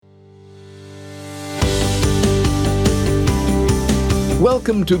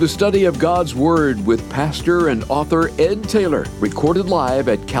Welcome to the study of God's Word with pastor and author Ed Taylor, recorded live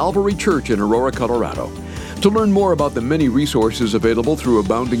at Calvary Church in Aurora, Colorado. To learn more about the many resources available through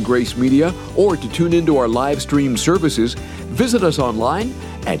Abounding Grace Media or to tune into our live stream services, visit us online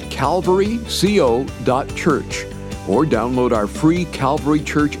at calvaryco.church or download our free Calvary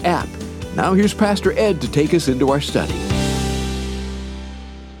Church app. Now here's Pastor Ed to take us into our study.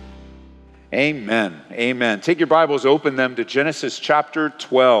 Amen. Amen. Take your Bibles, open them to Genesis chapter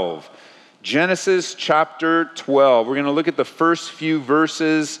 12. Genesis chapter 12. We're going to look at the first few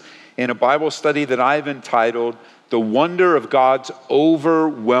verses in a Bible study that I've entitled, The Wonder of God's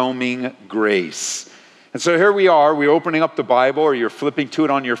Overwhelming Grace. And so here we are, we're opening up the Bible, or you're flipping to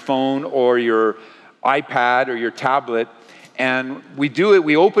it on your phone or your iPad or your tablet, and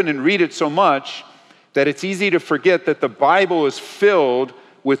we open and read it so much that it's easy to forget that the Bible is filled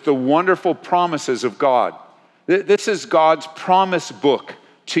with the wonderful promises of God. This is God's promise book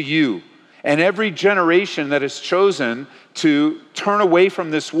to you and every generation that is chosen to turn away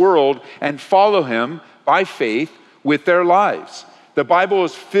from this world and follow Him by faith with their lives. The Bible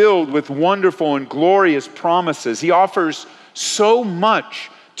is filled with wonderful and glorious promises. He offers so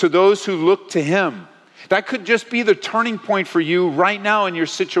much to those who look to Him. That could just be the turning point for you right now in your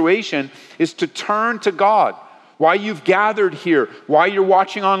situation, is to turn to God. Why you've gathered here, why you're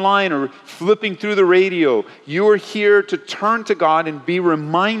watching online or flipping through the radio, you are here to turn to God and be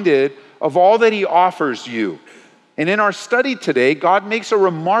reminded of all that He offers you. And in our study today, God makes a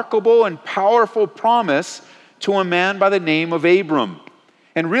remarkable and powerful promise to a man by the name of Abram.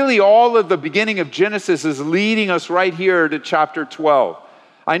 And really all of the beginning of Genesis is leading us right here to chapter 12.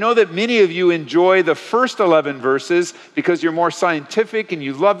 I know that many of you enjoy the first 11 verses because you're more scientific and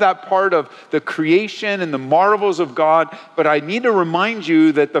you love that part of the creation and the marvels of God. But I need to remind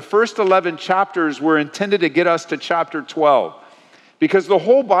you that the first 11 chapters were intended to get us to chapter 12. Because the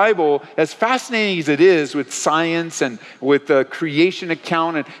whole Bible, as fascinating as it is with science and with the creation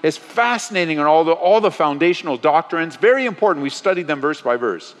account, and it's fascinating on all the foundational doctrines, very important. We studied them verse by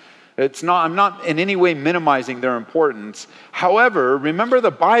verse. I'm not in any way minimizing their importance. However, remember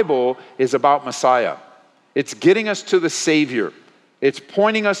the Bible is about Messiah. It's getting us to the Savior. It's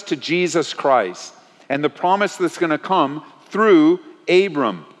pointing us to Jesus Christ and the promise that's going to come through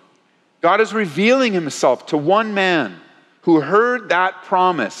Abram. God is revealing Himself to one man who heard that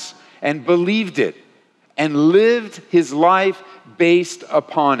promise and believed it and lived his life based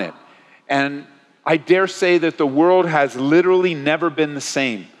upon it. And I dare say that the world has literally never been the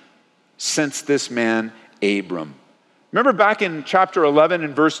same since this man, Abram. Remember back in chapter 11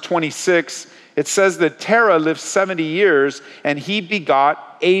 and verse 26, it says that Terah lived 70 years and he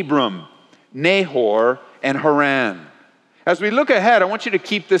begot Abram, Nahor, and Haran. As we look ahead, I want you to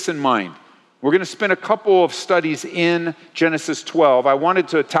keep this in mind. We're going to spend a couple of studies in Genesis 12. I wanted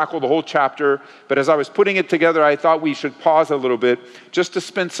to tackle the whole chapter, but as I was putting it together, I thought we should pause a little bit just to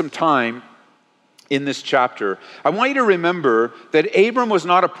spend some time in this chapter. I want you to remember that Abram was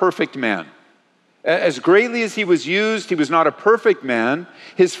not a perfect man. As greatly as he was used, he was not a perfect man.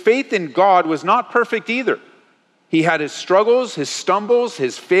 His faith in God was not perfect either. He had his struggles, his stumbles,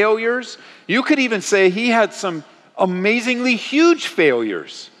 his failures. You could even say he had some amazingly huge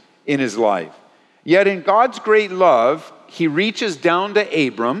failures in his life. Yet in God's great love, He reaches down to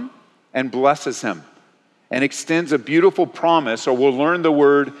Abram and blesses him and extends a beautiful promise, or we'll learn the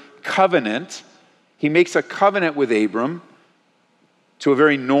word covenant. He makes a covenant with Abram to a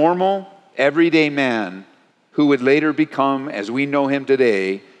very normal, everyday man who would later become, as we know him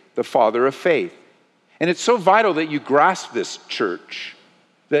today, the father of faith. And it's so vital that you grasp this, church,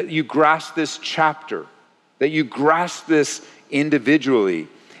 that you grasp this chapter, that you grasp this individually.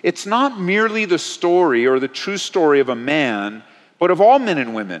 It's not merely the story or the true story of a man, but of all men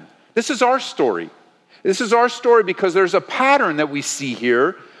and women. This is our story. This is our story because there's a pattern that we see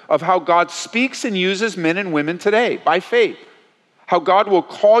here of how God speaks and uses men and women today by faith. How God will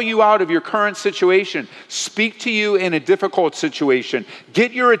call you out of your current situation, speak to you in a difficult situation,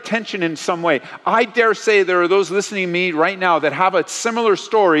 get your attention in some way. I dare say there are those listening to me right now that have a similar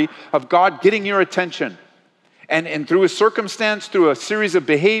story of God getting your attention. And through a circumstance, through a series of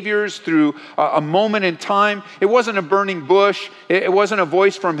behaviors, through a moment in time, it wasn't a burning bush, it wasn't a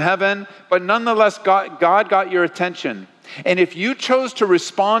voice from heaven, but nonetheless, God got your attention. And if you chose to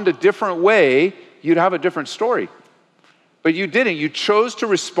respond a different way, you'd have a different story. But you didn't. You chose to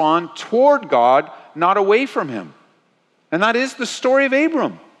respond toward God, not away from Him. And that is the story of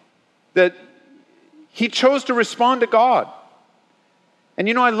Abram, that he chose to respond to God. And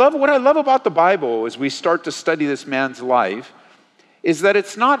you know, what I love about the Bible as we start to study this man's life is that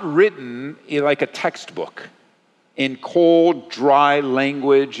it's not written like a textbook in cold, dry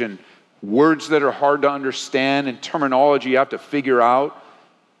language and words that are hard to understand and terminology you have to figure out.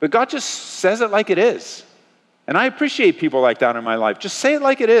 But God just says it like it is. And I appreciate people like that in my life. Just say it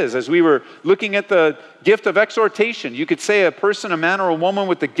like it is. As we were looking at the gift of exhortation, you could say a person, a man or a woman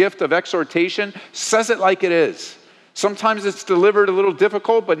with the gift of exhortation says it like it is. Sometimes it's delivered a little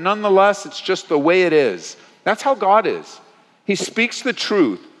difficult, but nonetheless, it's just the way it is. That's how God is. He speaks the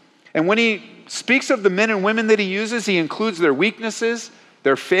truth. And when he speaks of the men and women that he uses, he includes their weaknesses,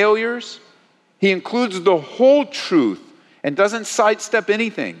 their failures. He includes the whole truth and doesn't sidestep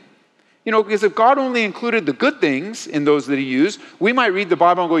anything. You know, because if God only included the good things in those that he used, we might read the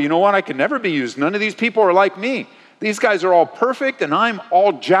Bible and go, you know what, I can never be used. None of these people are like me. These guys are all perfect and I'm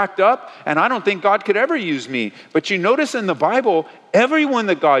all jacked up and I don't think God could ever use me. But you notice in the Bible, everyone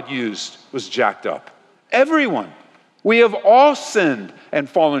that God used was jacked up. Everyone. We have all sinned and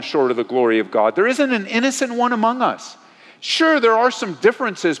fallen short of the glory of God. There isn't an innocent one among us. Sure, there are some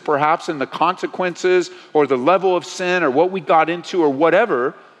differences perhaps in the consequences or the level of sin or what we got into or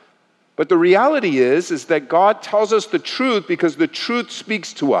whatever. But the reality is that God tells us the truth because the truth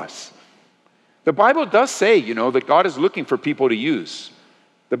speaks to us. The Bible does say, that God is looking for people to use.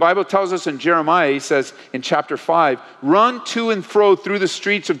 The Bible tells us in Jeremiah, he says in chapter 5, run to and fro through the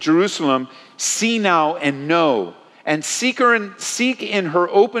streets of Jerusalem, see now and know, and seek in her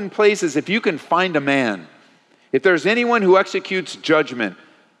open places if you can find a man. If there's anyone who executes judgment,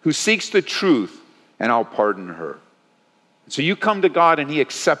 who seeks the truth, and I'll pardon her. So you come to God and he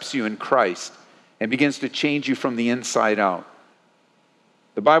accepts you in Christ and begins to change you from the inside out.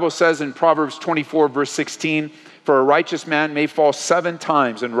 The Bible says in Proverbs 24, verse 16, for a righteous man may fall 7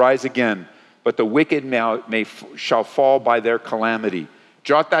 times and rise again, but the wicked shall fall by their calamity.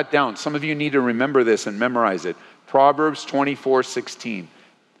 Jot that down. Some of you need to remember this and memorize it. Proverbs 24, 16.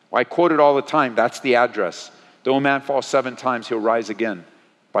 I quote it all the time. That's the address. Though a man fall 7 times, he'll rise again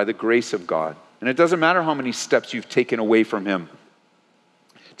by the grace of God. And it doesn't matter how many steps you've taken away from him.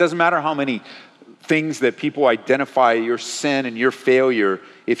 It doesn't matter how many things that people identify your sin and your failure.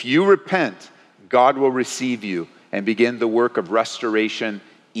 If you repent, God will receive you and begin the work of restoration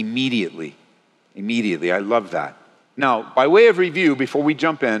immediately. Immediately. I love that. Now, by way of review, before we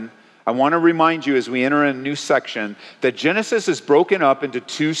jump in, I want to remind you as we enter a new section that Genesis is broken up into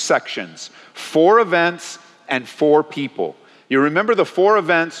 2 sections, 4 events and 4 people. You remember the 4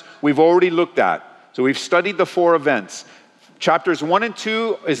 events we've already looked at. So we've studied the 4 events. Chapters 1 and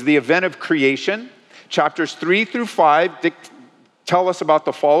 2 is the event of creation. Chapters 3 through 5 tell us about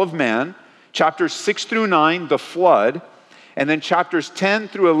the fall of man. Chapters 6 through 9, the flood. And then chapters 10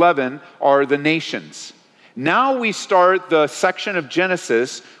 through 11 are the nations. Now we start the section of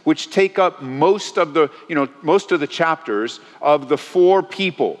Genesis which take up most of the chapters of the 4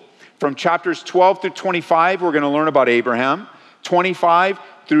 people. From chapters 12 through 25, we're going to learn about Abraham. 25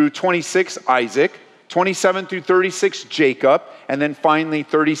 through 26, Isaac. 27 through 36, Jacob. And then finally,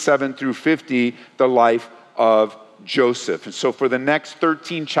 37 through 50, the life of Joseph. And so for the next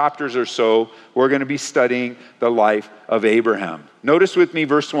 13 chapters or so, we're going to be studying the life of Abraham. Notice with me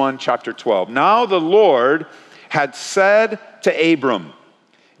verse 1, chapter 12. Now the Lord had said to Abram,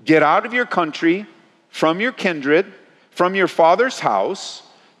 get out of your country, from your kindred, from your father's house,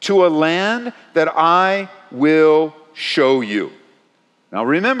 to a land that I will show you. Now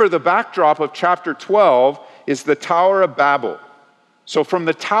remember, the backdrop of chapter 12 is the Tower of Babel. So from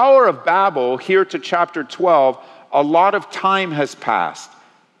the Tower of Babel here to chapter 12, a lot of time has passed.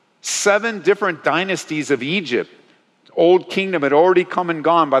 7 different dynasties of Egypt, Old Kingdom, had already come and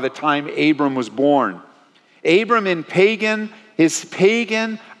gone by the time Abram was born. Abram in his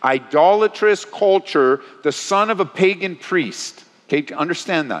pagan, idolatrous culture, the son of a pagan priest. Okay,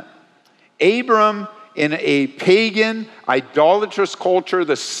 understand that. Abram in a pagan, idolatrous culture,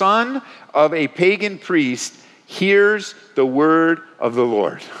 the son of a pagan priest, hears the word of the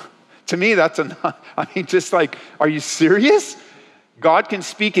Lord. To me, that's just like, are you serious? God can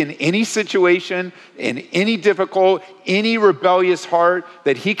speak in any situation, in any difficult, any rebellious heart,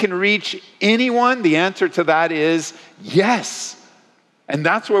 that he can reach anyone. The answer to that is yes. And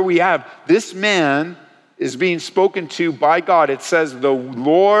that's where we have this man is being spoken to by God. It says, the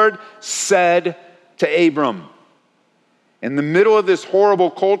Lord said to Abram. In the middle of this horrible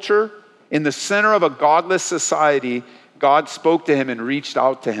culture, in the center of a godless society, God spoke to him and reached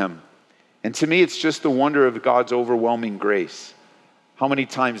out to him. And to me, it's just the wonder of God's overwhelming grace. How many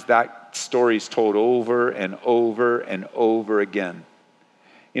times that story is told over and over and over again.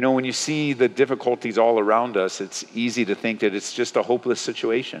 You know, when you see the difficulties all around us, it's easy to think that it's just a hopeless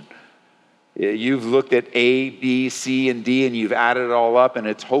situation. You've looked at A, B, C, and D, and you've added it all up, and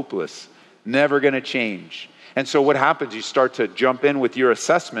it's hopeless. Never going to change. And so what happens? You start to jump in with your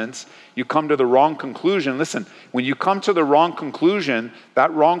assessments. You come to the wrong conclusion. Listen, when you come to the wrong conclusion,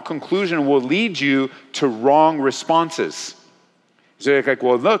 that wrong conclusion will lead you to wrong responses. So you're like,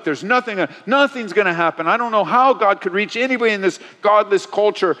 well, look, nothing's going to happen. I don't know how God could reach anybody in this godless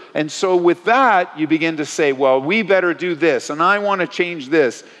culture. And so with that, you begin to say, well, we better do this, and I want to change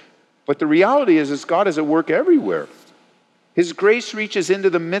this. But the reality is God is at work everywhere. His grace reaches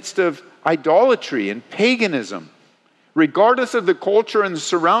into the midst of idolatry and paganism. Regardless of the culture and the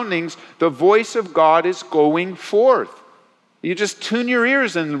surroundings, the voice of God is going forth. You just tune your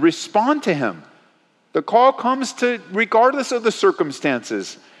ears and respond to him. The call comes to, regardless of the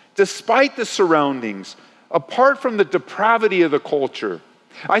circumstances, despite the surroundings, apart from the depravity of the culture.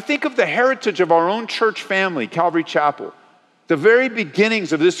 I think of the heritage of our own church family, Calvary Chapel. The very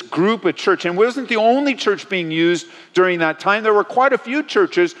beginnings of this group of church, and it wasn't the only church being used during that time. There were quite a few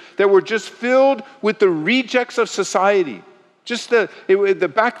churches that were just filled with the rejects of society.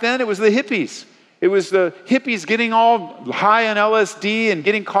 Back then, it was the hippies. It was the hippies getting all high on LSD and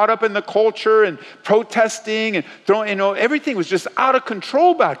getting caught up in the culture and protesting and everything was just out of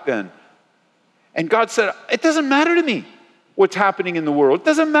control back then. And God said, it doesn't matter to me what's happening in the world. It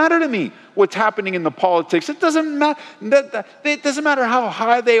doesn't matter to me what's happening in the politics. It doesn't matter how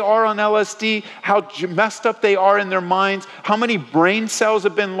high they are on LSD, how messed up they are in their minds, how many brain cells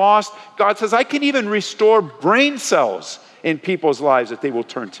have been lost. God says, I can even restore brain cells in people's lives if they will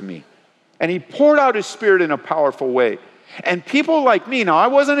turn to me. And he poured out his Spirit in a powerful way. And people like me, now I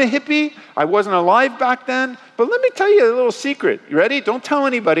wasn't a hippie, I wasn't alive back then, but let me tell you a little secret. You ready? Don't tell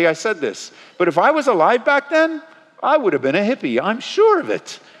anybody I said this. But if I was alive back then, I would have been a hippie, I'm sure of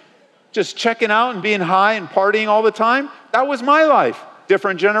it. Just checking out and being high and partying all the time, that was my life.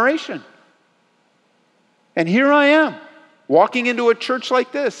 Different generation. And here I am, walking into a church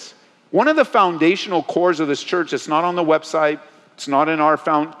like this. One of the foundational cores of this church, it's not on the website, it's not in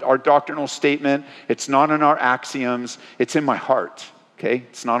our doctrinal statement, it's not in our axioms, it's in my heart, okay?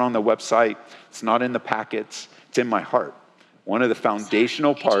 It's not on the website, it's not in the packets, it's in my heart. One of the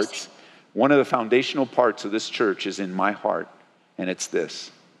foundational parts of this church is in my heart, and it's this.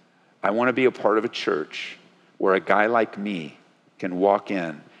 I want to be a part of a church where a guy like me can walk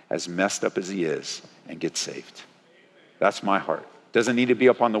in as messed up as he is and get saved. That's my heart. Doesn't need to be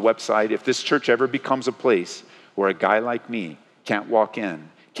up on the website. If this church ever becomes a place where a guy like me can't walk in,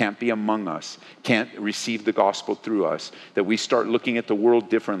 can't be among us, can't receive the gospel through us, that we start looking at the world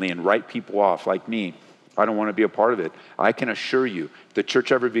differently and write people off like me, I don't want to be a part of it. I can assure you, if the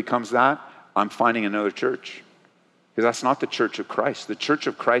church ever becomes that, I'm finding another church. Because that's not the church of Christ. The church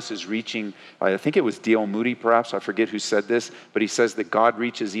of Christ is reaching, I think it was D.L. Moody perhaps, I forget who said this, but he says that God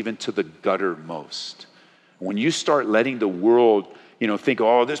reaches even to the guttermost. When you start letting the world, think,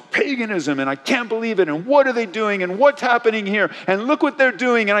 oh, this paganism, and I can't believe it, and what are they doing, and what's happening here, and look what they're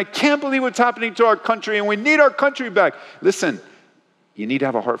doing, and I can't believe what's happening to our country, and we need our country back. Listen, you need to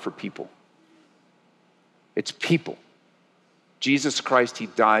have a heart for people. It's people. Jesus Christ, he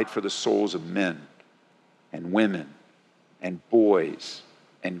died for the souls of men and women and boys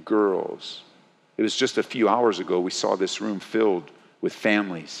and girls. It was just a few hours ago we saw this room filled with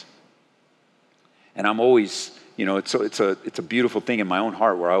families. And I'm always, it's a beautiful thing in my own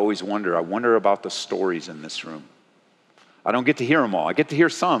heart where I always wonder about the stories in this room. I don't get to hear them all. I get to hear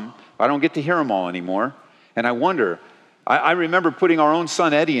some, but I don't get to hear them all anymore. And I wonder, I remember putting our own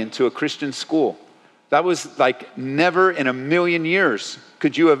son Eddie into a Christian school. That was like never in a million years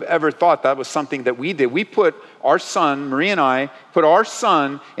could you have ever thought that was something that we did. We put our son, Marie and I, put our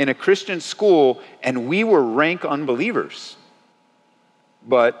son in a Christian school, and we were rank unbelievers.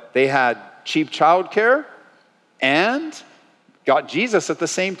 But they had cheap childcare and got Jesus at the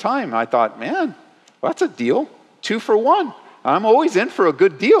same time. I thought, man, well, that's a deal. 2 for 1. I'm always in for a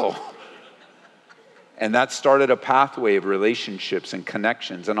good deal. And that started a pathway of relationships and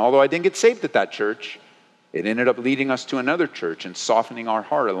connections. And although I didn't get saved at that church, it ended up leading us to another church and softening our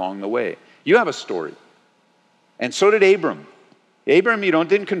heart along the way. You have a story. And so did Abram. Abram,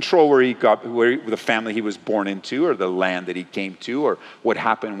 didn't control where the family he was born into or the land that he came to or what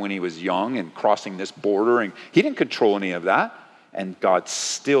happened when he was young and crossing this border. And he didn't control any of that. And God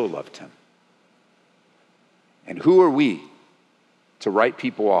still loved him. And who are we to write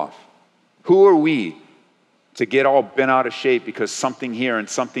people off? Who are we to get all bent out of shape because something here and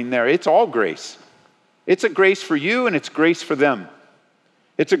something there? It's all grace. It's a grace for you and it's grace for them.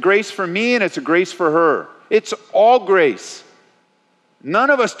 It's a grace for me and it's a grace for her. It's all grace.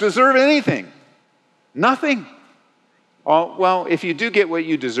 None of us deserve anything. Nothing. Oh, well, if you do get what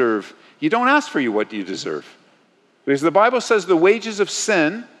you deserve, you don't ask for what you deserve. Because the Bible says the wages of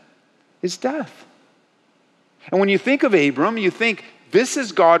sin is death. And when you think of Abram, you think this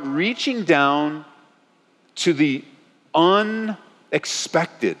is God reaching down to the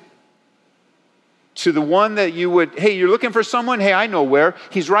unexpected, to the one that you would, hey, you're looking for someone? Hey, I know where.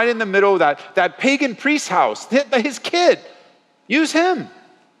 He's right in the middle of that pagan priest's house, his kid. Use him.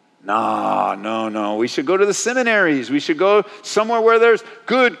 No. We should go to the seminaries. We should go somewhere where there's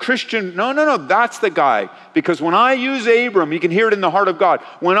good Christian. No. That's the guy. Because when I use Abram, you can hear it in the heart of God.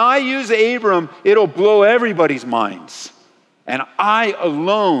 When I use Abram, it'll blow everybody's minds. And I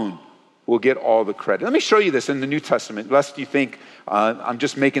alone will get all the credit. Let me show you this in the New Testament, lest you think I'm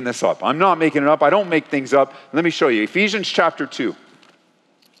just making this up. I'm not making it up. I don't make things up. Let me show you. Ephesians chapter 2.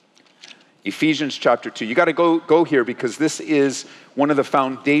 Ephesians chapter 2. You got to go here because this is one of the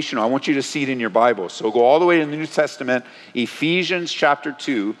foundational. I want you to see it in your Bible. So go all the way to the New Testament, Ephesians chapter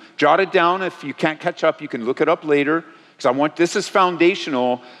 2. Jot it down. If you can't catch up, you can look it up later. Because this is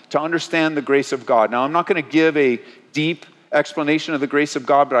foundational to understand the grace of God. Now, I'm not going to give a deep explanation of the grace of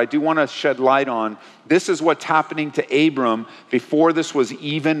God, but I do want to shed light on this is what's happening to Abram before this was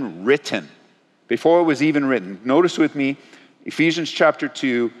even written. Before it was even written. Notice with me, Ephesians chapter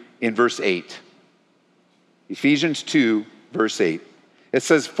 2 in verse 8. Ephesians 2, verse 8. It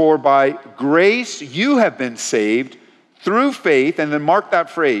says, for by grace you have been saved through faith, and then mark that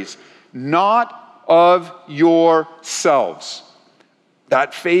phrase, not of yourselves.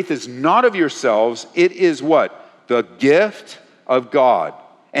 That faith is not of yourselves. It is what? The gift of God.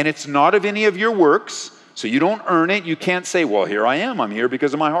 And it's not of any of your works, so you don't earn it. You can't say, well, here I am. I'm here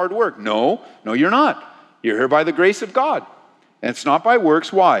because of my hard work. No, you're not. You're here by the grace of God. And it's not by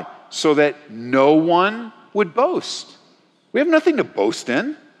works. Why? So that no one would boast. We have nothing to boast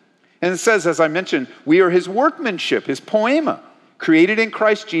in. And it says, as I mentioned, we are his workmanship, his poema, created in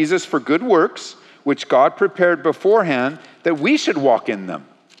Christ Jesus for good works, which God prepared beforehand that we should walk in them.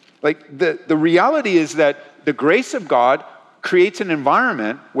 Like the reality is that the grace of God creates an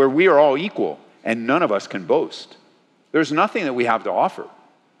environment where we are all equal and none of us can boast. There's nothing that we have to offer.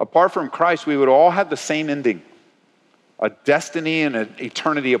 Apart from Christ, we would all have the same ending. A destiny and an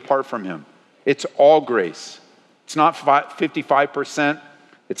eternity apart from him. It's all grace. It's not 55%.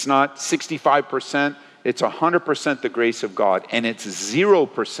 It's not 65%. It's 100% the grace of God. And it's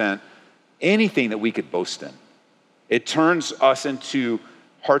 0% anything that we could boast in. It turns us into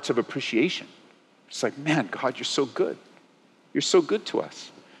hearts of appreciation. It's like, man, God, you're so good. You're so good to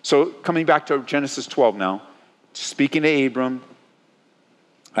us. So coming back to Genesis 12 now, speaking to Abram,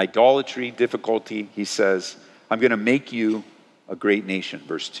 idolatry, difficulty, he says, I'm going to make you a great nation,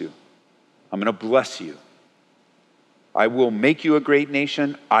 verse 2. I'm going to bless you. I will make you a great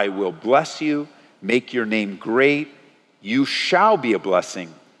nation. I will bless you, make your name great. You shall be a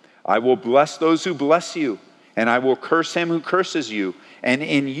blessing. I will bless those who bless you, and I will curse him who curses you. And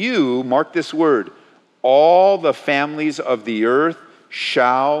in you, mark this word, all the families of the earth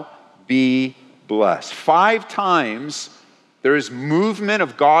shall be blessed. 5 times there is movement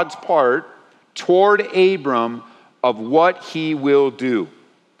of God's part toward Abram of what he will do.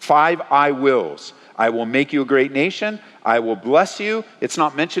 5 I wills. I will make you a great nation. I will bless you. It's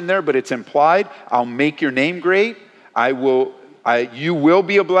not mentioned there, but it's implied. I'll make your name great. You will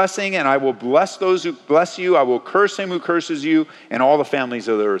be a blessing, and I will bless those who bless you. I will curse him who curses you, and all the families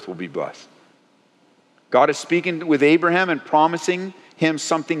of the earth will be blessed. God is speaking with Abraham and promising him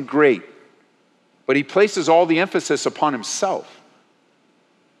something great, but he places all the emphasis upon himself.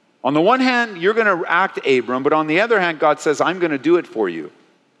 On the one hand, you're going to act Abram, but on the other hand, God says, I'm going to do it for you.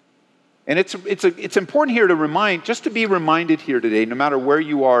 And it's important here to be reminded here today, no matter where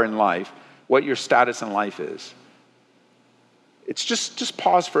you are in life, what your status in life is. It's just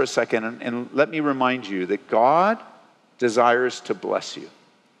pause for a second and let me remind you that God desires to bless you.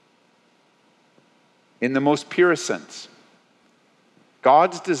 In the most purest sense,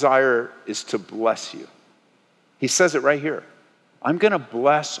 God's desire is to bless you. He says it right here. I'm going to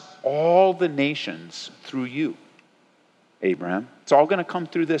bless all the nations through you, Abraham. It's all going to come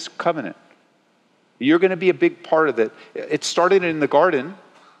through this covenant. You're going to be a big part of it. It started in the garden,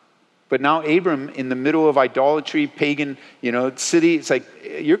 but now Abram, in the middle of idolatry, pagan, city, it's like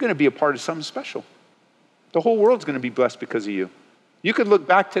you're going to be a part of something special. The whole world's going to be blessed because of you. You could look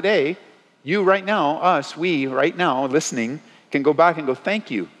back today, you right now, we right now listening, can go back and go, thank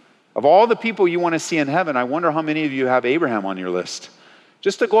you. Of all the people you want to see in heaven, I wonder how many of you have Abraham on your list.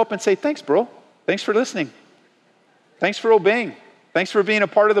 Just to go up and say, thanks, bro. Thanks for listening. Thanks for obeying. Thanks for being a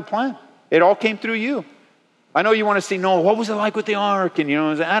part of the plan. It all came through you. I know you want to see, what was it like with the ark? And,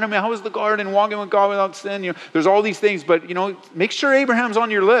 Adam, how was the garden, walking with God without sin? There's all these things, but, make sure Abraham's on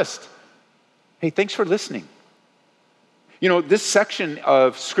your list. Hey, thanks for listening. This section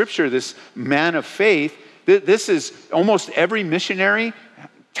of Scripture, this man of faith, This is almost every missionary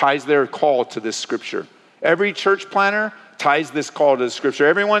ties their call to this scripture. Every church planner ties this call to the scripture.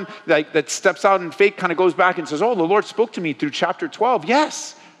 Everyone that steps out in faith kind of goes back and says, oh, the Lord spoke to me through chapter 12.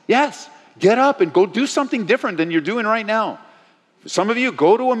 Yes. Get up and go do something different than you're doing right now. Some of you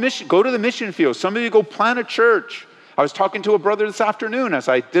go to the mission field. Some of you go plant a church. I was talking to a brother this afternoon as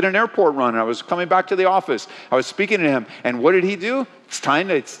I did an airport run. I was coming back to the office. I was speaking to him. And what did he do?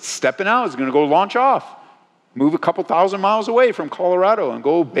 It's stepping out. He's going to go launch off. Move a couple thousand miles away from Colorado and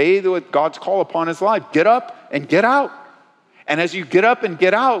go obey God's call upon his life. Get up and get out. And as you get up and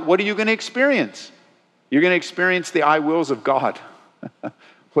get out, what are you going to experience? You're going to experience the I wills of God.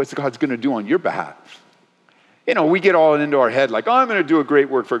 What God's going to do on your behalf. We get all into our head like, I'm going to do a great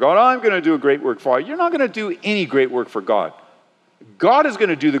work for God. I'm going to do a great work for God. You're not going to do any great work for God. God is going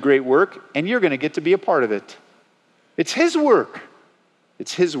to do the great work, and you're going to get to be a part of it. It's his work.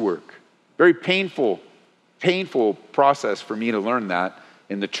 It's his work. Very painful process for me to learn that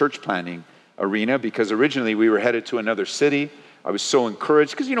in the church planting arena, because originally we were headed to another city. I was so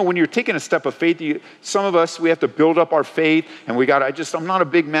encouraged because, when you're taking a step of faith, some of us, we have to build up our faith, and I'm not a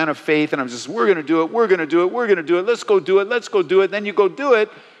big man of faith, and we're going to do it, let's go do it, then you go do it,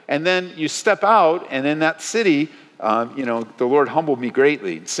 and then you step out, and in that city, the Lord humbled me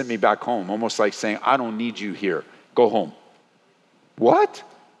greatly and sent me back home, almost like saying, I don't need you here, go home. What?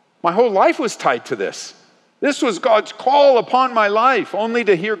 My whole life was tied to this. This was God's call upon my life, only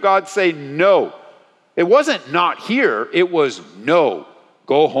to hear God say no. It wasn't not here, it was no,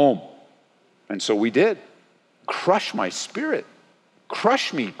 go home. And so we did. Crush my spirit.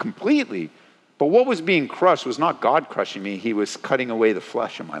 Crush me completely. But what was being crushed was not God crushing me, he was cutting away the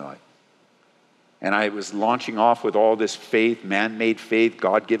flesh in my life. And I was launching off with all this faith, man-made faith,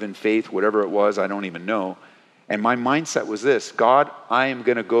 God-given faith, whatever it was, I don't even know. And my mindset was this: God, I am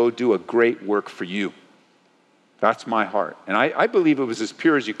going to go do a great work for you. That's my heart. And I believe it was as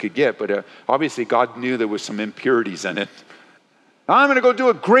pure as you could get, but obviously God knew there was some impurities in it. I'm going to go do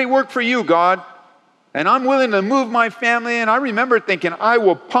a great work for you, God. And I'm willing to move my family. And I remember thinking, I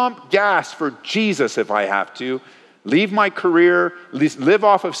will pump gas for Jesus if I have to. Leave my career, live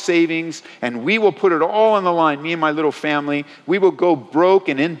off of savings, and we will put it all on the line, me and my little family. We will go broke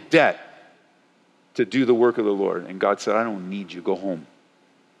and in debt to do the work of the Lord. And God said, I don't need you. Go home.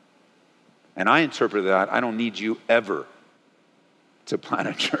 And I interpreted that, I don't need you ever to plant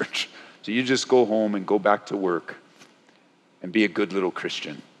a church. So you just go home and go back to work and be a good little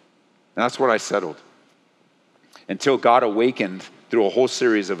Christian. And that's what I settled. Until God awakened through a whole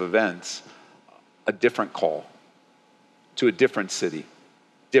series of events, a different call to a different city,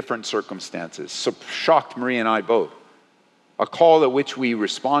 different circumstances. So shocked Marie and I both. A call at which we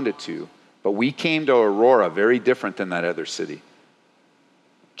responded to, but we came to Aurora very different than that other city.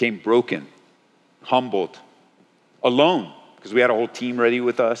 Came broken, humbled, alone, because we had a whole team ready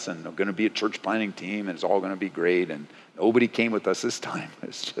with us and going to be a church planting team and it's all going to be great, and nobody came with us this time.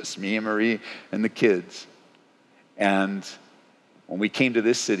 It's just me and Marie and the kids. And when we came to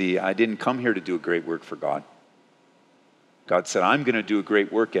this city, I didn't come here to do a great work for God. God said, I'm going to do a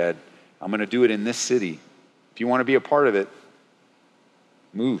great work, Ed. I'm going to do it in this city. If you want to be a part of it,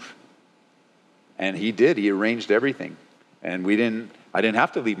 move. And he did. He arranged everything. And I didn't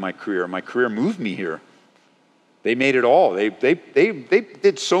have to leave my career. My career moved me here. They made it all. They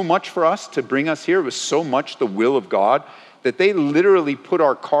did so much for us to bring us here. It was so much the will of God that they literally put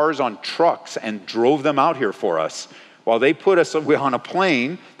our cars on trucks and drove them out here for us, while they put us on a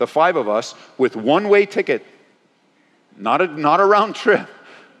plane, the 5 of us, with one-way ticket, not a round trip.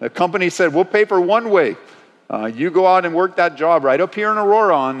 The company said, we'll pay for one way. You go out and work that job right up here in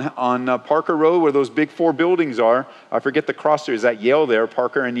Aurora on Parker Road, where those big 4 buildings are. I forget the cross there. Is that Yale there,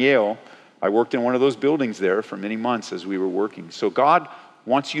 Parker and Yale? I worked in one of those buildings there for many months as we were working. So God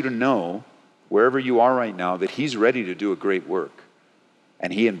wants you to know, wherever you are right now, that he's ready to do a great work.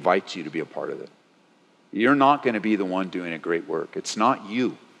 And he invites you to be a part of it. You're not going to be the one doing a great work. It's not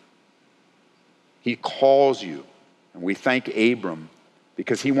you. He calls you. And we thank Abram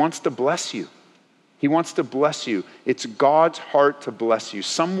because he wants to bless you. He wants to bless you. It's God's heart to bless you.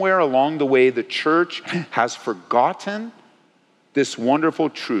 Somewhere along the way, the church has forgotten this wonderful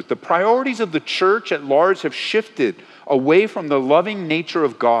truth. The priorities of the church at large have shifted away from the loving nature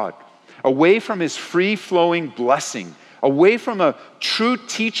of God, away from his free-flowing blessing, away from a true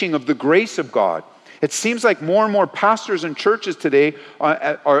teaching of the grace of God. It seems like more and more pastors and churches today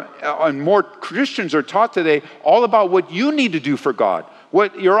and more Christians are taught today all about what you need to do for God,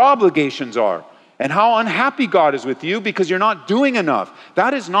 what your obligations are, and how unhappy God is with you because you're not doing enough.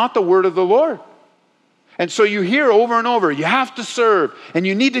 That is not the word of the Lord. And so you hear over and over, you have to serve and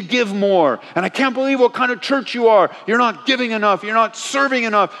you need to give more. And I can't believe what kind of church you are. You're not giving enough. You're not serving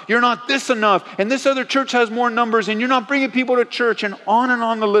enough. You're not this enough. And this other church has more numbers and you're not bringing people to church, and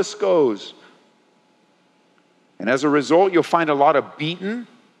on the list goes. And as a result, you'll find a lot of beaten,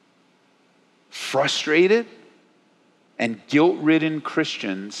 frustrated, and guilt-ridden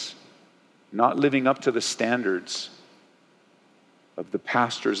Christians not living up to the standards of the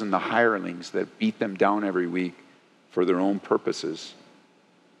pastors and the hirelings that beat them down every week for their own purposes.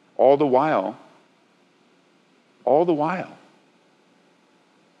 All the while,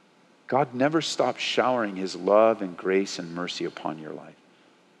 God never stops showering his love and grace and mercy upon your life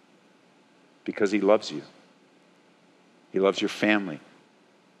because he loves you. He loves your family.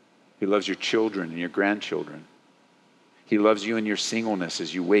 He loves your children and your grandchildren. He loves you in your singleness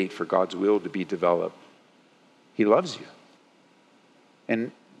as you wait for God's will to be developed. He loves you.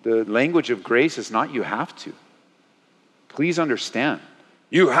 And the language of grace is not you have to. Please understand.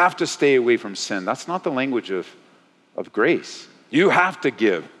 You have to stay away from sin. That's not the language of grace. You have to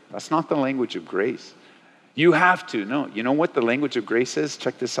give. That's not the language of grace. You have to. No, you know what the language of grace is?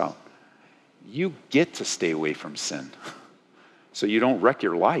 Check this out. You get to stay away from sin so you don't wreck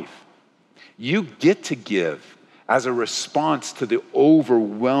your life. You get to give as a response to the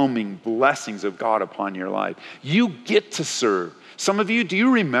overwhelming blessings of God upon your life. You get to serve. Some of you, do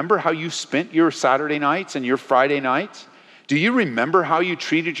you remember how you spent your Saturday nights and your Friday nights? Do you remember how you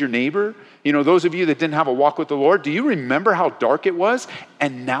treated your neighbor? You know, those of you that didn't have a walk with the Lord, do you remember how dark it was?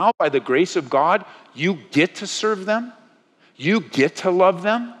 And now, by the grace of God, you get to serve them. You get to love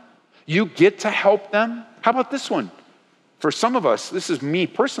them. You get to help them. How about this one? For some of us, this is me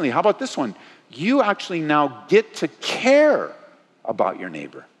personally, how about this one? You actually now get to care about your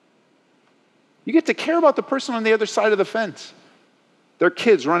neighbor. You get to care about the person on the other side of the fence. Their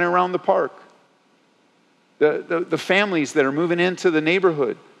kids running around the park. The families that are moving into the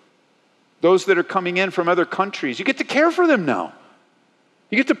neighborhood. Those that are coming in from other countries. You get to care for them now.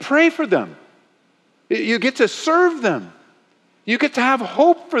 You get to pray for them. You get to serve them. You get to have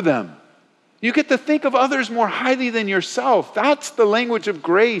hope for them. You get to think of others more highly than yourself. That's the language of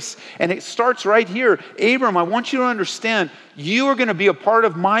grace. And it starts right here. Abram, I want you to understand, you are going to be a part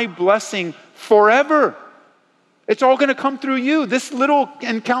of my blessing forever. It's all going to come through you. This little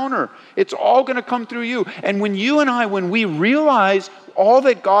encounter, it's all going to come through you. And when we realize all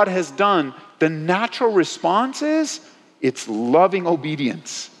that God has done, the natural response is, it's loving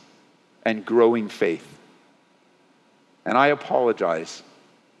obedience and growing faith. And I apologize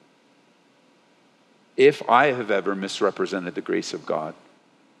if I have ever misrepresented the grace of God.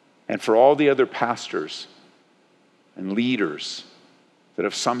 And for all the other pastors and leaders that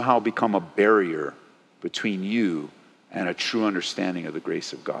have somehow become a barrier between you and a true understanding of the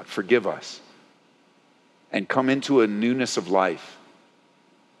grace of God. Forgive us and come into a newness of life.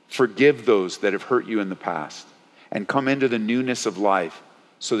 Forgive those that have hurt you in the past and come into the newness of life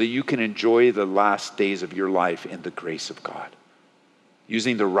so that you can enjoy the last days of your life in the grace of God,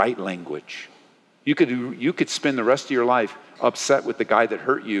 using the right language. You could spend the rest of your life upset with the guy that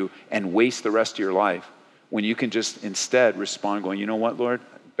hurt you and waste the rest of your life when you can just instead respond going, you know what, Lord?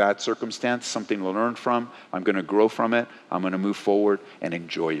 Bad circumstance, something to learn from. I'm going to grow from it. I'm going to move forward and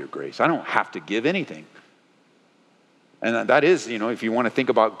enjoy your grace. I don't have to give anything. And that is, if you want to think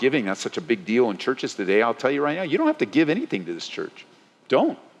about giving, that's such a big deal in churches today. I'll tell you right now, you don't have to give anything to this church.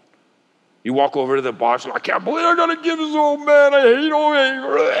 Don't. You walk over to the boss, I can't believe I got to give this old man. I hate old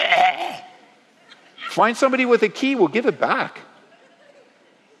man. Find somebody with a key, we'll give it back.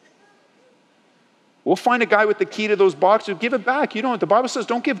 We'll find a guy with the key to those boxes, give it back. The Bible says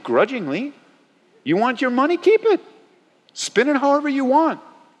don't give grudgingly. You want your money, keep it. Spend it however you want.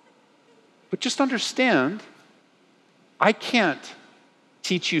 But just understand, I can't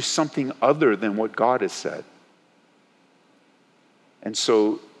teach you something other than what God has said. And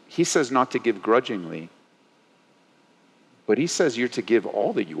so he says not to give grudgingly, but he says you're to give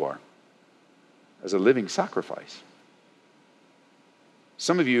all that you are as a living sacrifice.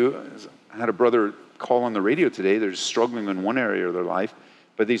 Some of you, I had a brother call on the radio today, they're struggling in one area of their life,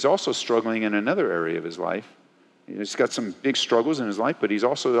 but he's also struggling in another area of his life. He's got some big struggles in his life, but he's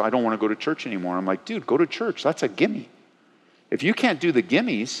also, I don't want to go to church anymore. I'm like, dude, go to church. That's a gimme. If you can't do the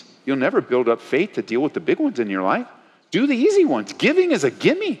gimmies, you'll never build up faith to deal with the big ones in your life. Do the easy ones. Giving is a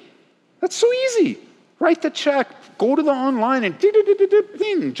gimme. That's so easy. Write the check, go to the online and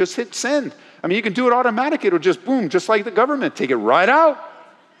ding, just hit send. I mean, you can do it automatic. It'll just boom, just like the government. Take it right out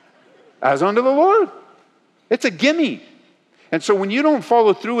as unto the Lord. It's a gimme. And so when you don't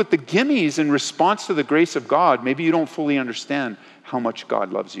follow through with the gimmies in response to the grace of God, maybe you don't fully understand how much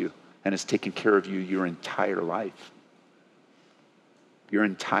God loves you and has taken care of you your entire life. Your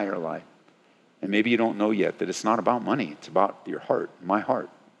entire life. And maybe you don't know yet that it's not about money. It's about your heart, my heart.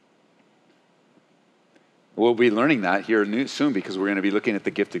 We'll be learning that here soon because we're going to be looking at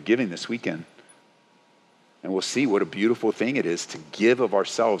the gift of giving this weekend. And we'll see what a beautiful thing it is to give of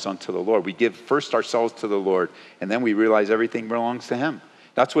ourselves unto the Lord. We give first ourselves to the Lord, and then we realize everything belongs to him.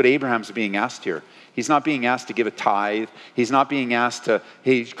 That's what Abraham's being asked here. He's not being asked to give a tithe. He's not being asked to,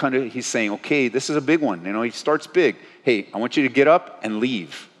 he's saying, okay, this is a big one. He starts big. Hey, I want you to get up and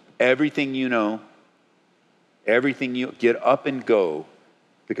leave. Everything you know, get up and go,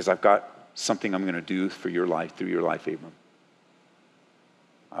 because I've got something I'm going to do for your life, through your life, Abram.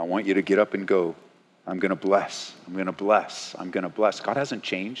 I want you to get up and go. I'm going to bless. I'm going to bless. I'm going to bless. God hasn't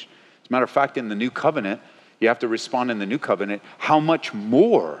changed. As a matter of fact, in the new covenant, you have to respond in the new covenant. How much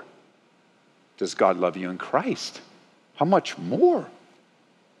more does God love you in Christ? How much more?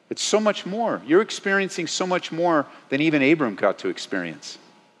 It's so much more. You're experiencing so much more than even Abram got to experience.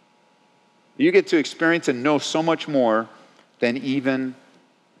 You get to experience and know so much more than even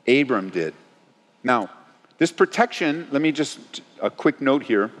Abram did. Now, this protection, let me just, a quick note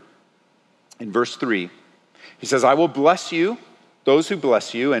here. In verse 3, he says, I will bless you, those who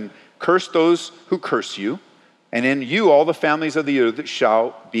bless you, and curse those who curse you. And in you all the families of the earth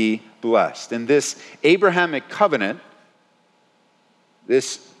shall be blessed. And this Abrahamic covenant,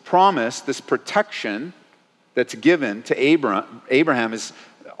 this promise, this protection that's given to Abraham is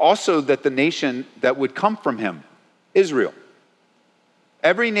also that the nation that would come from him, Israel.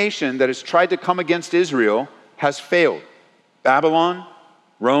 Every nation that has tried to come against Israel has failed. Babylon,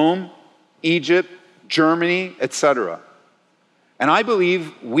 Rome, Egypt, Germany, etc. And I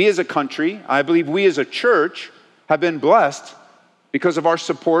believe we as a country, I believe we as a church have been blessed because of our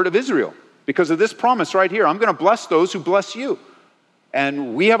support of Israel. Because of this promise right here, I'm going to bless those who bless you.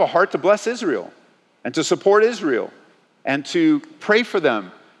 And we have a heart to bless Israel and to support Israel and to pray for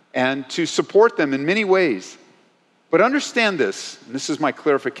them and to support them in many ways. But understand this, and this is my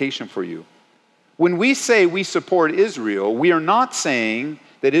clarification for you. When we say we support Israel, we are not saying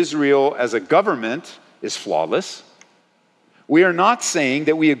that Israel as a government is flawless. We are not saying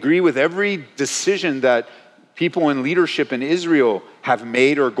that we agree with every decision that people in leadership in Israel have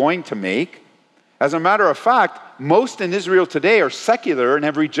made or are going to make. As a matter of fact, most in Israel today are secular and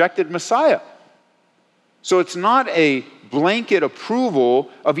have rejected Messiah. So it's not a blanket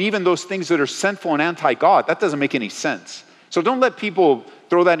approval of even those things that are sinful and anti-God. That doesn't make any sense. So don't let people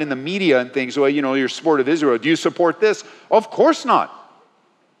throw that in the media and things, well, you're support of Israel. Do you support this? Of course not.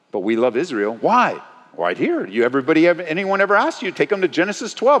 But we love Israel. Why? Right here. Anyone ever asked you, take them to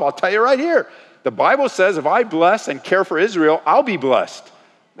Genesis 12. I'll tell you right here. The Bible says if I bless and care for Israel, I'll be blessed.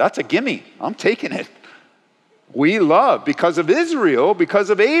 That's a gimme. I'm taking it. We love, because of Israel, because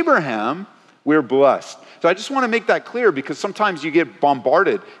of Abraham, we're blessed. So I just want to make that clear because sometimes you get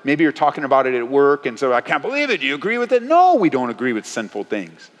bombarded. Maybe you're talking about it at work and so I can't believe it. Do you agree with it? No, we don't agree with sinful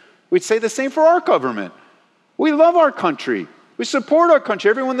things. We'd say the same for our government. We love our country. We support our country.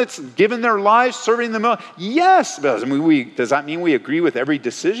 Everyone that's given their lives serving the military. Yes. Does that mean we agree with every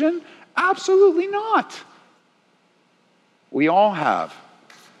decision? Absolutely not. We all have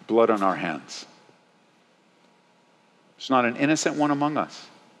blood on our hands. There's not an innocent one among us.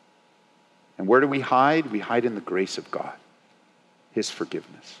 And where do we hide? We hide in the grace of God, his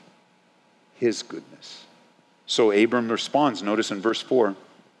forgiveness, his goodness. So Abram responds. Notice in verse 4.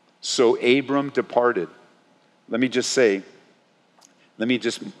 So Abram departed. Let me just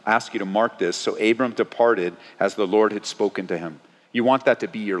ask you to mark this. So Abram departed as the Lord had spoken to him. You want that to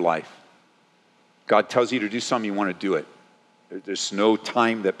be your life. God tells you to do something, you want to do it. There's no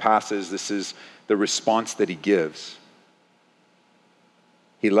time that passes. This is the response that he gives.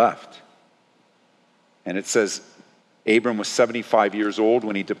 He left. And it says, Abram was 75 years old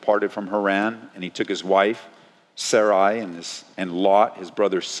when he departed from Haran, and he took his wife, Sarai, and Lot, his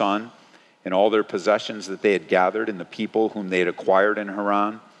brother's son, and all their possessions that they had gathered, and the people whom they had acquired in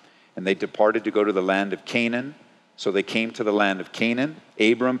Haran. And they departed to go to the land of Canaan. So they came to the land of Canaan.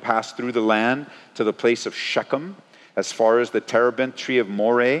 Abram passed through the land to the place of Shechem, as far as the terebinth tree of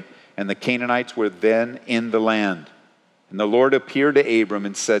Moreh, and the Canaanites were then in the land. And the Lord appeared to Abram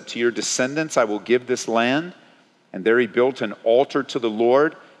and said, to your descendants I will give this land. And there he built an altar to the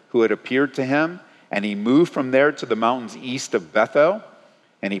Lord who had appeared to him. And he moved from there to the mountains east of Bethel.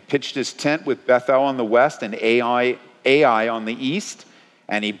 And he pitched his tent with Bethel on the west and Ai on the east.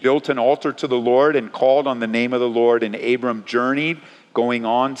 And he built an altar to the Lord and called on the name of the Lord. And Abram journeyed, going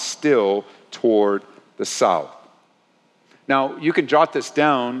on still toward the south. Now, you can jot this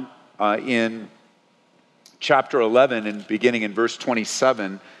down in chapter 11 and beginning in verse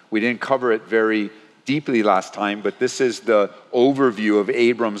 27, We didn't cover it very deeply last time, but this is the overview of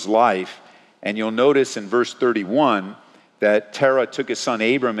Abram's life. And you'll notice in verse 31 that Terah took his son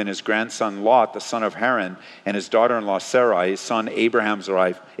Abram and his grandson Lot, the son of Haran, and his daughter-in-law Sarai, his son Abram's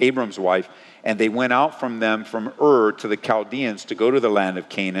wife, and they went out from them from Ur to the Chaldeans to go to the land of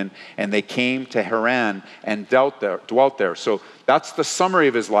Canaan, and they came to Haran and dwelt there. So that's the summary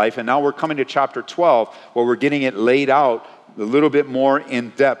of his life, and now we're coming to chapter 12, where we're getting it laid out a little bit more in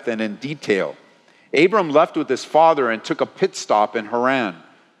depth and in detail. Abram left with his father and took a pit stop in Haran.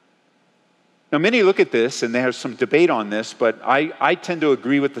 Now, many look at this, and there's some debate on this, but I tend to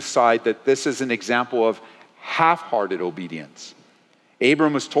agree with the side that this is an example of half-hearted obedience.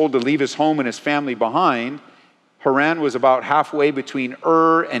 Abram was told to leave his home and his family behind. Haran was about halfway between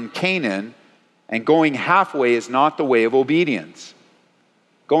Ur and Canaan, and going halfway is not the way of obedience.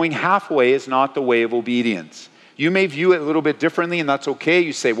 Going halfway is not the way of obedience. You may view it a little bit differently, and that's okay.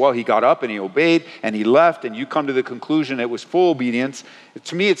 You say, well, he got up and he obeyed and he left, and you come to the conclusion it was full obedience.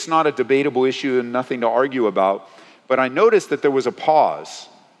 To me, it's not a debatable issue and nothing to argue about. But I noticed that there was a pause.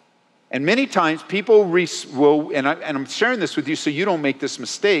 And many times people will, and I'm sharing this with you so you don't make this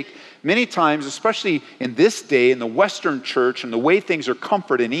mistake, many times, especially in this day in the Western church and the way things are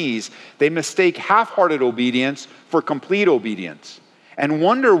comfort and ease, they mistake half-hearted obedience for complete obedience and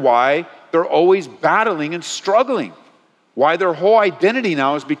wonder why they're always battling and struggling, why their whole identity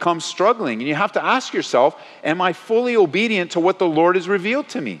now has become struggling. And you have to ask yourself, am I fully obedient to what the Lord has revealed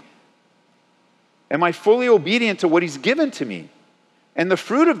to me? Am I fully obedient to what he's given to me? And the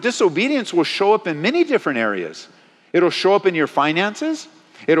fruit of disobedience will show up in many different areas. It'll show up in your finances.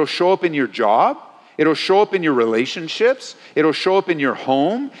 It'll show up in your job. It'll show up in your relationships. It'll show up in your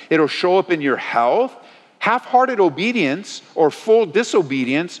home. It'll show up in your health. Half-hearted obedience or full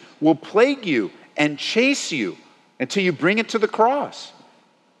disobedience will plague you and chase you until you bring it to the cross.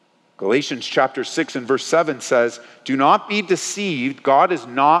 Galatians chapter 6 and verse 7 says, "Do not be deceived, God is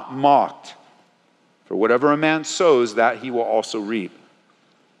not mocked. For whatever a man sows, that he will also reap."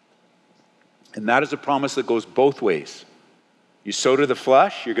 And that is a promise that goes both ways. You sow to the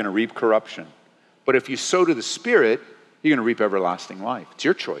flesh, you're going to reap corruption. But if you sow to the Spirit, you're going to reap everlasting life. It's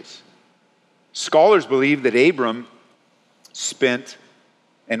your choice. Scholars believe that Abram spent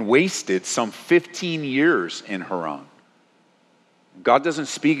and wasted some 15 years in Haran. God doesn't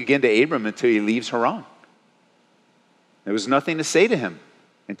speak again to Abram until he leaves Haran. There was nothing to say to him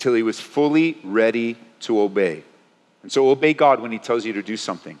until he was fully ready to obey. And so obey God when he tells you to do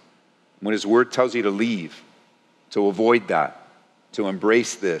something. When his word tells you to leave, to avoid that, to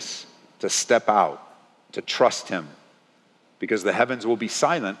embrace this, to step out, to trust him. Because the heavens will be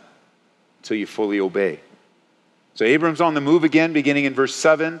silent until you fully obey. So Abram's on the move again, beginning in verse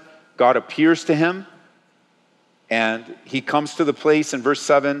 7. God appears to him, and he comes to the place in verse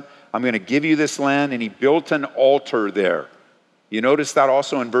 7, "I'm going to give you this land," and he built an altar there. You notice that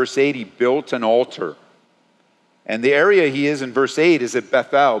also in verse 8, he built an altar. And the area he is in verse 8 is at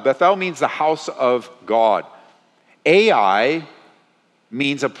Bethel. Bethel means the house of God. Ai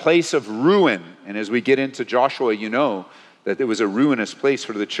means a place of ruin. And as we get into Joshua, you know that it was a ruinous place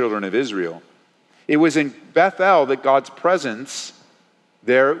for the children of Israel. It was in Bethel that God's presence,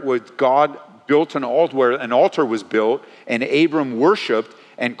 there was God built an altar, where an altar was built, and Abram worshiped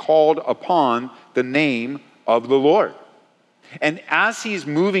and called upon the name of the Lord. And as he's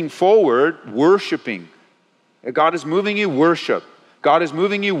moving forward, worshiping, God is moving you, worship. God is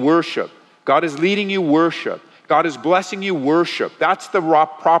moving you, worship. God is leading you, worship. God is blessing you, worship. That's the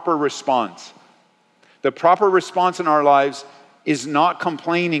proper response. The proper response in our lives is not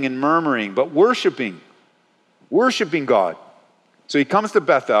complaining and murmuring, but worshiping God. So he comes to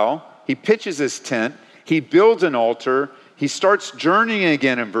Bethel, he pitches his tent, he builds an altar, he starts journeying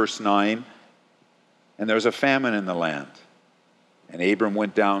again in verse 9, and there's a famine in the land. And Abram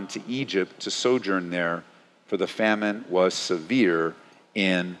went down to Egypt to sojourn there, for the famine was severe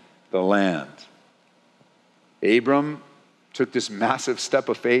in the land. Abram took this massive step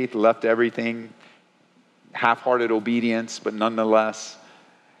of faith, left everything, half-hearted obedience, but nonetheless.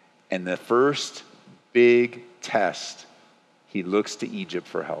 And the first big test, he looks to Egypt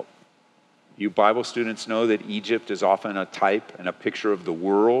for help. You Bible students know that Egypt is often a type and a picture of the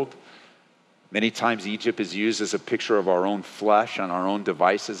world. Many times Egypt is used as a picture of our own flesh and our own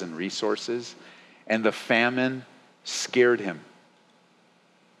devices and resources. And the famine scared him.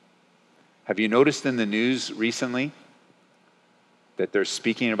 Have you noticed in the news recently that they're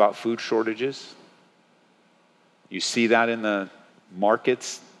speaking about food shortages? You see that in the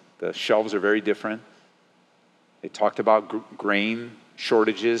markets. The shelves are very different. They talked about grain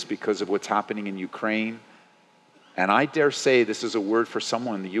shortages because of what's happening in Ukraine. And I dare say this is a word for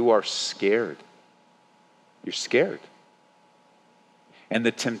someone. You are scared. You're scared. And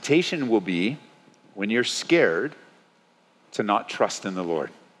the temptation will be, when you're scared, to not trust in the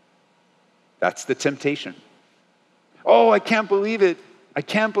Lord. That's the temptation. Oh, I can't believe it. I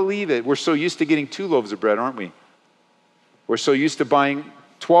can't believe it. We're so used to getting 2 loaves of bread, aren't we? We're so used to buying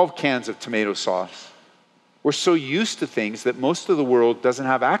 12 cans of tomato sauce. We're so used to things that most of the world doesn't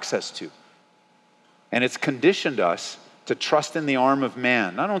have access to. And it's conditioned us to trust in the arm of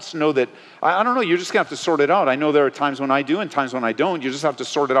man. I don't know, you're just going to have to sort it out. I know there are times when I do and times when I don't. You just have to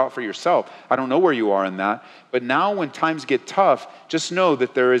sort it out for yourself. I don't know where you are in that. But now when times get tough, just know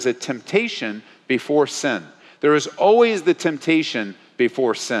that there is a temptation before sin. There is always the temptation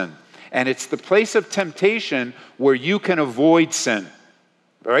before sin. And it's the place of temptation where you can avoid sin.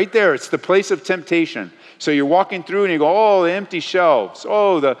 Right there, it's the place of temptation. So you're walking through and you go, oh, the empty shelves.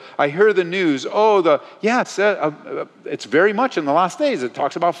 Oh, I hear the news. It's very much in the last days. It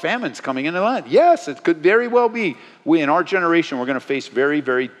talks about famines coming into the land. Yes, it could very well be. In our generation, we're going to face very,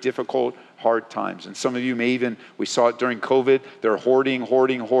 very difficult, hard times. And some of you we saw it during COVID. They're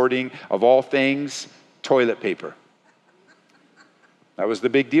hoarding, of all things, toilet paper. That was the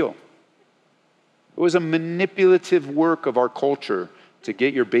big deal. It was a manipulative work of our culture to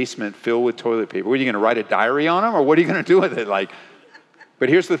get your basement filled with toilet paper. What, are you going to write a diary on them, or what are you going to do with it? But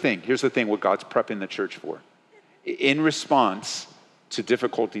here's the thing, what God's prepping the church for. In response to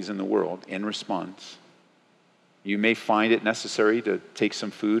difficulties in the world, you may find it necessary to take some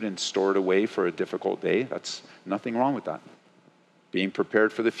food and store it away for a difficult day. That's nothing wrong with that. Being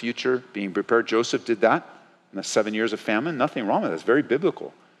prepared for the future, being prepared. Joseph did that in the 7 years of famine. Nothing wrong with that. It's very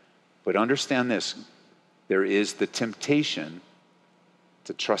biblical. But understand this, there is the temptation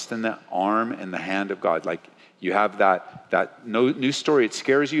to trust in the arm and the hand of God. Like you have that news story, it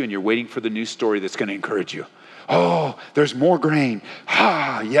scares you, and you're waiting for the news story that's going to encourage you. Oh, there's more grain.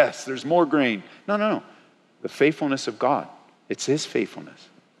 Yes, there's more grain. No. The faithfulness of God. It's His faithfulness.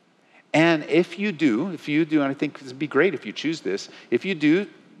 And if you do, and I think it'd be great if you choose this, if you do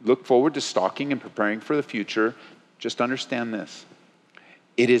look forward to stocking and preparing for the future, just understand this.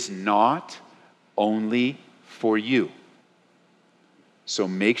 It is not only for you. So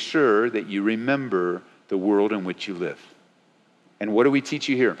make sure that you remember the world in which you live. And what do we teach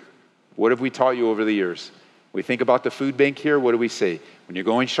you here? What have we taught you over the years? We think about the food bank here. What do we say? When you're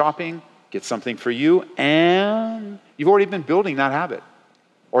going shopping, get something for you, and you've already been building that habit.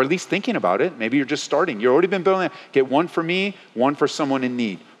 Or at least thinking about it. Maybe you're just starting. You've already been building it. Get one for me, one for someone in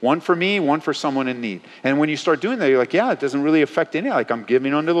need. One for me, one for someone in need. And when you start doing that, you're like, it doesn't really affect any. Like, I'm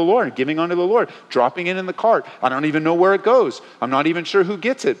giving unto the Lord, dropping it in the cart. I don't even know where it goes. I'm not even sure who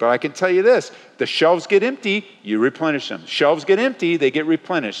gets it, but I can tell you this. The shelves get empty, you replenish them. Shelves get empty, they get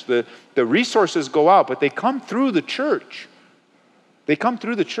replenished. The resources go out, but they come through the church.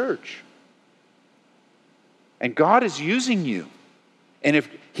 And God is using you. And if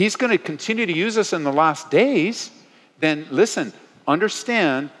He's going to continue to use us in the last days, then listen,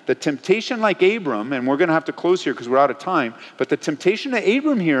 understand the temptation like Abram, and we're going to have to close here because we're out of time, but the temptation to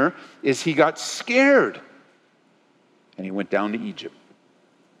Abram here is he got scared and he went down to Egypt.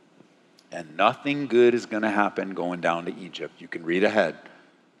 And nothing good is going to happen going down to Egypt. You can read ahead,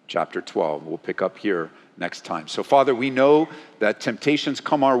 chapter 12. We'll pick up here next time. So, Father, we know that temptations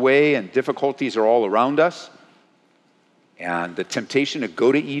come our way and difficulties are all around us. And the temptation to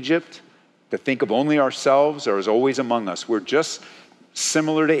go to Egypt, to think of only ourselves, is always among us. We're just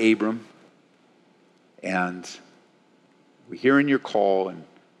similar to Abram. And we're hearing your call and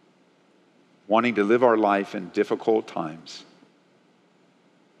wanting to live our life in difficult times.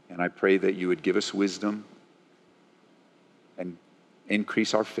 And I pray that you would give us wisdom and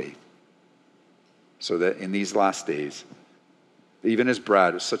increase our faith so that in these last days, even as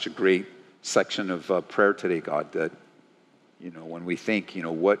Brad, was such a great section of prayer today, God, that when we think,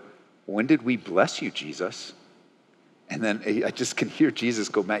 when did we bless you, Jesus? And then I just can hear Jesus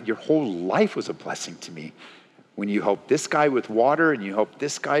go, Matt, your whole life was a blessing to me. When you helped this guy with water, and you helped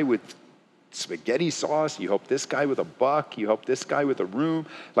this guy with spaghetti sauce, you helped this guy with a buck, you helped this guy with a room,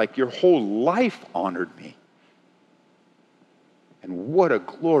 like your whole life honored me. And what a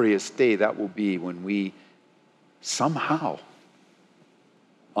glorious day that will be when we somehow,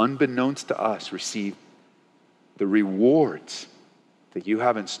 unbeknownst to us, receive the rewards that you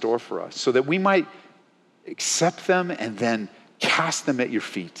have in store for us, so that we might accept them and then cast them at your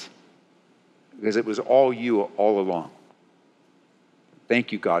feet, because it was all you all along.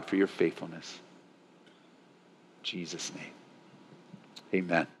 Thank you, God, for your faithfulness. In Jesus' name,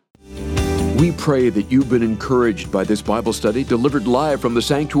 amen. We pray that you've been encouraged by this Bible study delivered live from the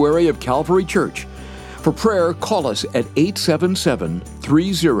sanctuary of Calvary Church. For prayer, call us at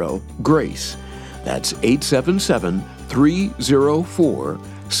 877-30-GRACE. That's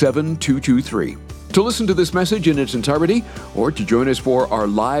 877-304-7223. To listen to this message in its entirety or to join us for our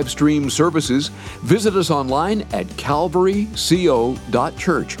live stream services, visit us online at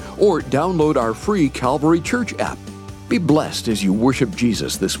calvaryco.church or download our free Calvary Church app. Be blessed as you worship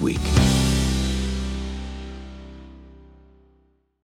Jesus this week.